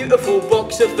big beautiful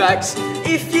box of facts.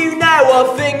 If you know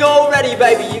a thing already,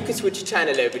 baby, you can switch your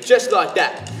channel over just like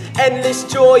that. Endless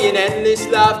joy and endless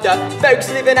laughter, folks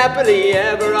living happily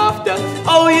ever after.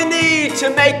 All you need to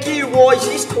make you wise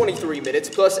is 23 minutes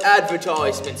plus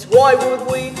advertisements. Why would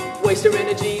we waste our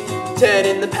energy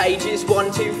turning the pages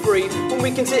 1, 2, 3 when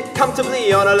we can sit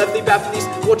comfortably on our lovely balconies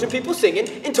watching people singing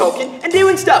and talking and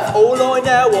doing stuff? All I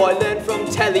know I learned from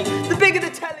telly. The bigger the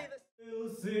telly, He'll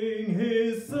sing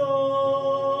his song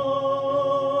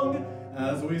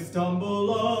as we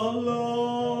stumble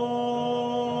along,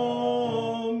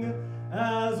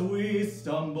 as we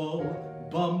stumble,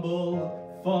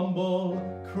 bumble, fumble,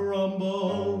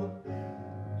 crumble,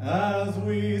 as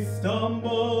we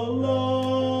stumble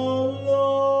along.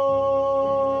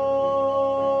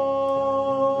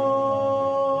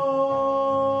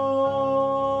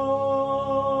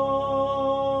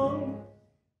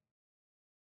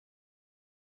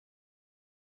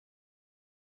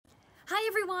 Hi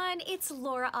everyone, it's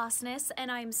Laura Osnes, and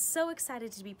I'm so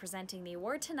excited to be presenting the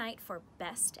award tonight for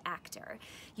Best Actor.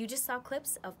 You just saw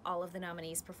clips of all of the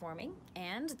nominees performing,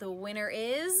 and the winner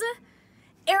is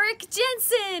Eric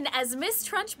Jensen as Miss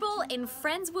Trunchbull in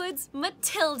Friendswood's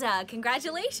Matilda.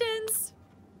 Congratulations!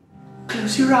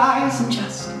 Close your eyes and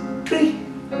just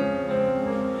dream.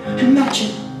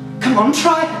 Imagine, come on,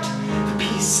 try it. The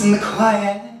peace and the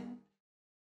quiet.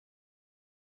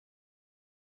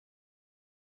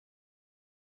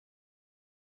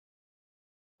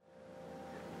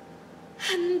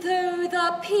 And though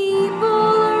the people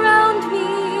around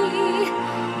me,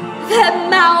 their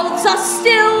mouths are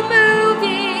still moving,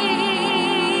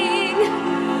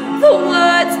 the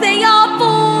words they are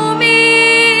forming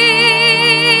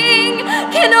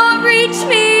cannot reach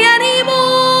me anymore.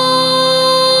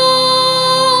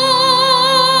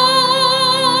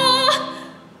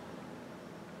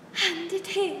 And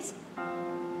it is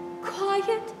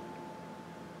quiet,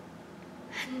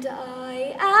 and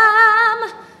I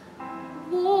am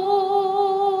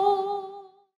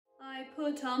I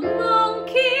put a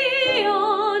monkey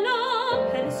on a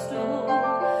pedestal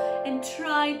and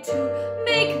tried to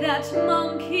make that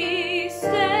monkey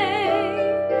stay.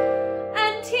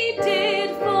 And he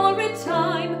did for a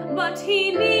time, but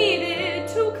he needed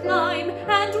to climb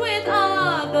and with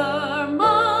other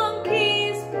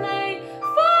monkeys play.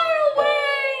 Far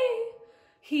away,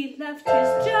 he left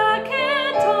his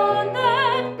jacket on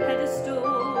that pedestal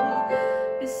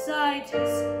beside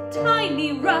his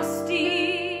tiny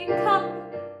rusty cup.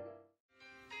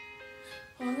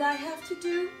 All I have to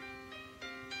do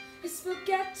is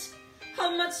forget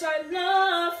how much I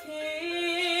love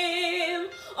him.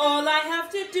 All I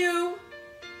have to do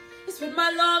is put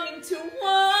my longing to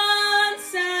one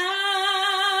side.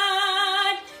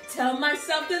 Tell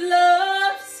myself that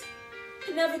love's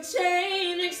a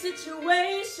never-changing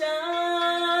situation.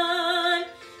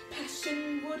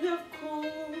 Passion would have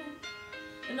cooled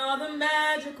and all the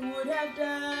magic would have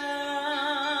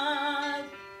died.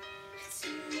 It's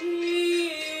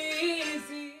easy.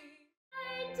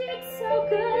 It's so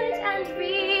good and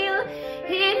real,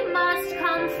 it must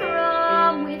come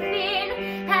from within,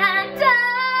 and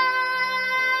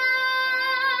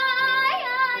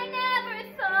I never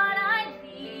thought I'd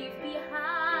leave behind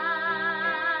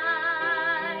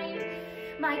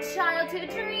my childhood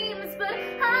dreams, but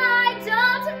I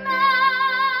don't mind.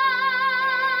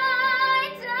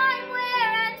 I'm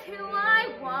where and who I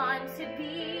want to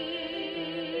be.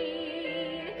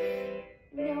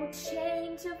 No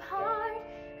change of heart,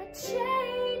 a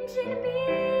change in me.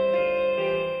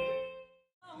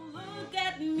 Oh, look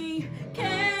at me,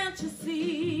 can't you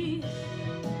see?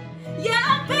 Yeah,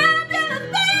 I'm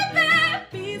fabulous, baby.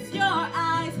 Feast your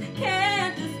eyes,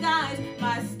 can't disguise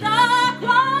my star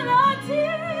quality.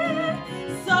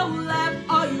 So laugh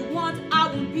all you want, I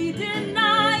won't be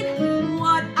denied.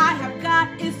 What I have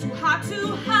got is too hard to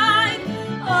hide.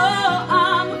 Oh,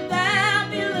 I'm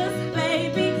fabulous,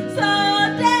 baby. So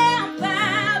damn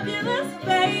fabulous,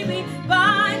 baby.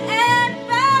 Fine and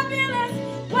fabulous.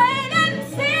 Wait and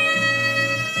see.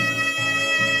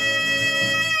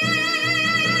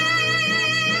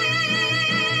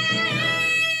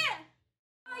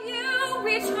 Are you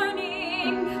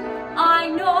returning? I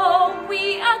know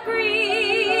we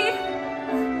agreed.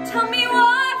 Tell me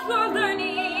what you're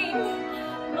learning.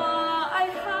 Ma, I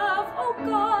have, oh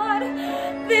God,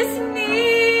 this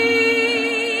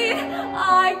need.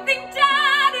 I think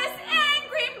Dad is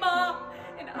angry, Ma,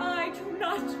 and I do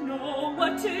not know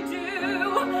what to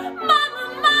do. Mama,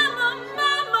 Mama,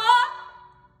 Mama.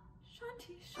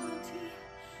 Shanti, Shanti,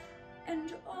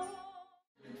 and oh.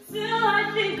 Still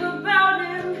I think about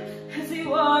him as he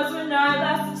was when I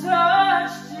last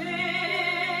touched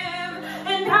him,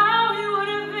 and how he would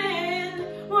have been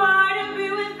right to be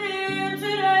with him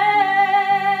today.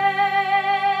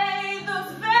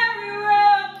 Those very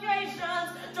rare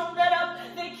occasions, don't let up,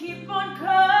 they keep on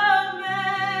coming.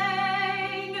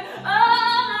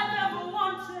 All I've ever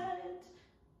wanted,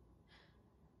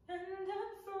 and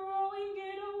I'm throwing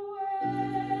it away.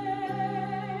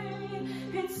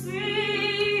 It's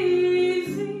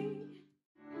easy.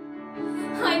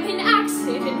 I'm an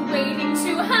accident waiting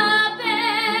to happen.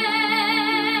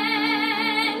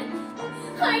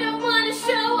 I don't want to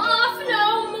show off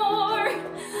no more.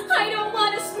 I don't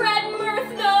want to spread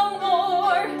mirth no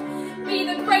more. Be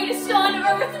the greatest on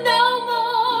earth no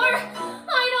more.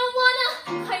 I don't wanna,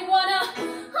 I wanna,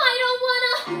 I don't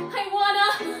wanna, I wanna,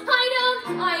 I don't,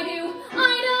 I do,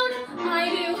 I don't, I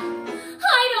do.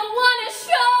 I don't wanna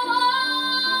show off.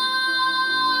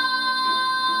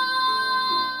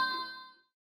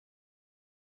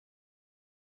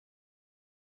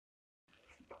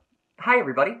 Hi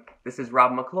everybody, this is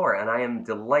Rob McClure, and I am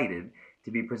delighted to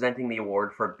be presenting the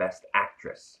award for Best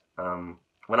Actress.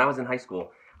 When I was in high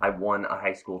school, I won a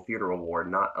high school theater award,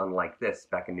 not unlike this,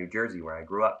 back in New Jersey where I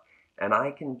grew up. And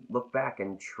I can look back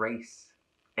and trace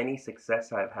any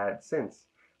success I've had since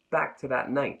back to that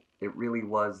night. It really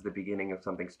was the beginning of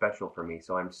something special for me,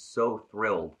 so I'm so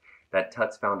thrilled that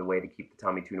Tuts found a way to keep the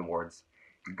Tommy Tune Awards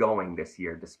going this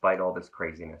year despite all this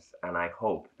craziness, and I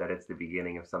hope that it's the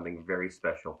beginning of something very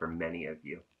special for many of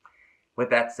you. With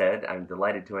that said, I'm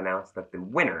delighted to announce that the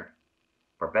winner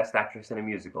for Best Actress in a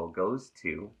Musical goes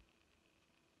to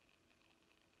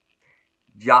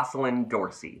Jocelyn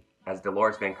Dorsey as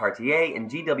Dolores Van Cartier in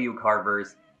G.W.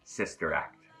 Carver's Sister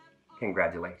Act.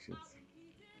 Congratulations.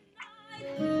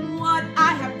 What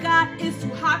I have got is too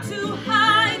hard to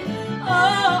hide.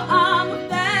 Oh, I'm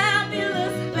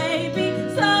fabulous, baby.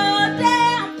 So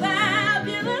damn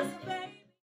fabulous, baby.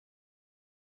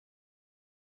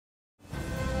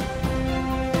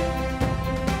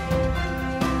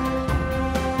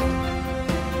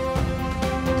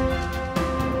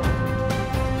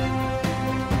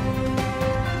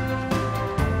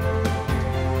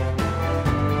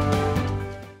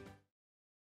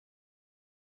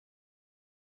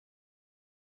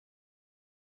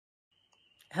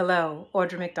 Hello,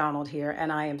 Audra McDonald here, and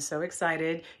I am so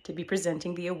excited to be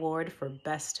presenting the award for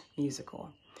Best Musical.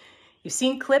 You've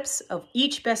seen clips of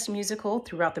each Best Musical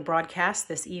throughout the broadcast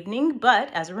this evening,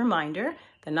 but as a reminder,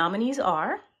 the nominees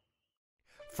are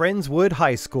Friendswood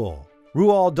High School,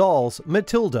 Roald Dahl's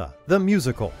Matilda, the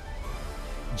musical.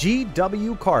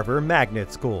 G.W. Carver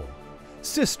Magnet School,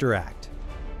 Sister Act.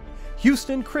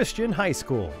 Houston Christian High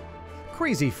School,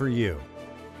 Crazy for You.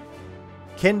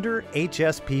 Kinder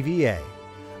HSPVA,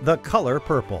 The Color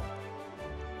Purple.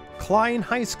 Klein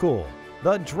High School,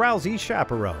 The Drowsy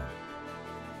Chaperone.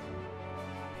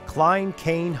 Klein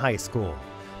Kane High School,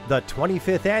 the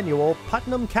 25th Annual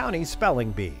Putnam County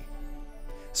Spelling Bee.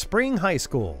 Spring High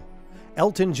School,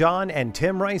 Elton John and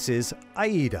Tim Rice's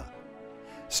Aida.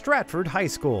 Stratford High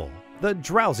School, The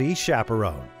Drowsy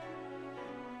Chaperone.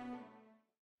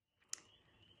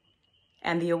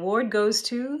 And the award goes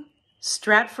to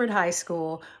Stratford High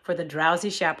School for The Drowsy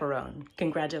Chaperone.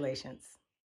 Congratulations.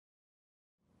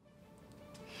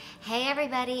 Hey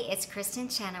everybody, it's Kristen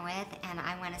Chenoweth, and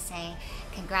I want to say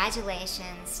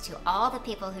congratulations to all the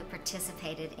people who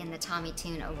participated in the Tommy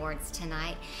Tune Awards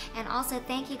tonight, and also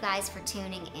thank you guys for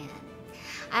tuning in.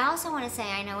 I also want to say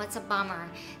I know it's a bummer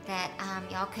that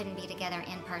y'all couldn't be together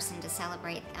in person to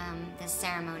celebrate this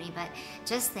ceremony, but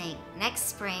just think, next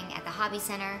spring at the Hobby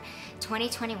Center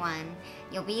 2021,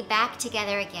 you'll be back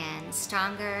together again,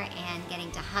 stronger and getting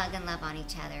to hug and love on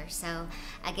each other. So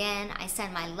again, I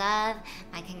send my love,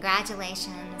 my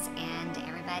congratulations, and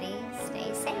everybody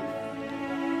stay safe.